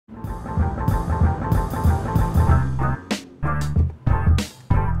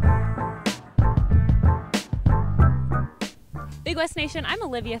Midwest Nation, I'm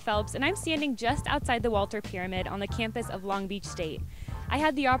Olivia Phelps, and I'm standing just outside the Walter Pyramid on the campus of Long Beach State. I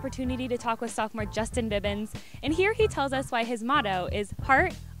had the opportunity to talk with sophomore Justin Bibbins, and here he tells us why his motto is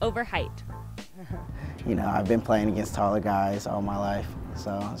heart over height. You know, I've been playing against taller guys all my life,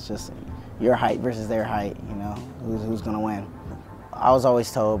 so it's just your height versus their height, you know, who's gonna win. I was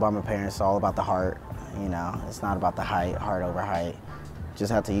always told by my parents it's all about the heart, you know, it's not about the height, heart over height. Just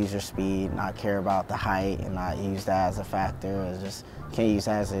have to use your speed, not care about the height, and not use that as a factor. It's just, can't use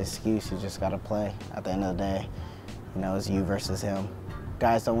that as an excuse, you just gotta play. At the end of the day, you know, it's you versus him.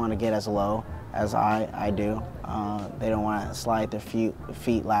 Guys don't want to get as low as I do. They don't want to slide their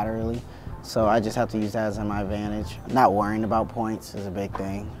feet laterally. So I just have to use that as my advantage. Not worrying about points is a big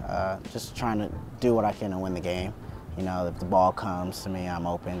thing. Just trying to do what I can to win the game. You know, if the ball comes to me, I'm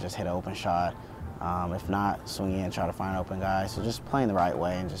open, just hit an open shot. If not, swing in, try to find open guys. So just playing the right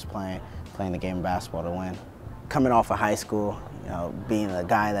way and just playing the game of basketball to win. Coming off of high school, you know, being a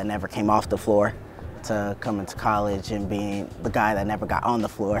guy that never came off the floor, to coming to college and being the guy that never got on the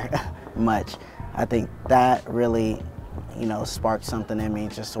floor much. I think that really, you know, sparked something in me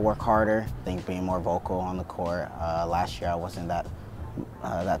just to work harder. I think being more vocal on the court. Last year I wasn't that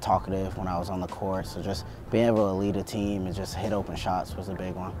talkative when I was on the court, so just being able to lead a team and just hit open shots was a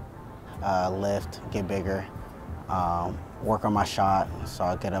big one. Lift, get bigger, work on my shot, so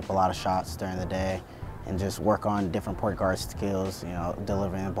I get up a lot of shots during the day, and just work on different point guard skills, you know,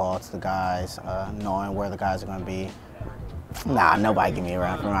 delivering the ball to the guys, knowing where the guys are going to be. Nah, nobody give me a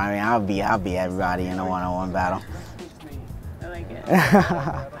run for me. I mean, I'll be everybody in a one-on-one battle. I like it.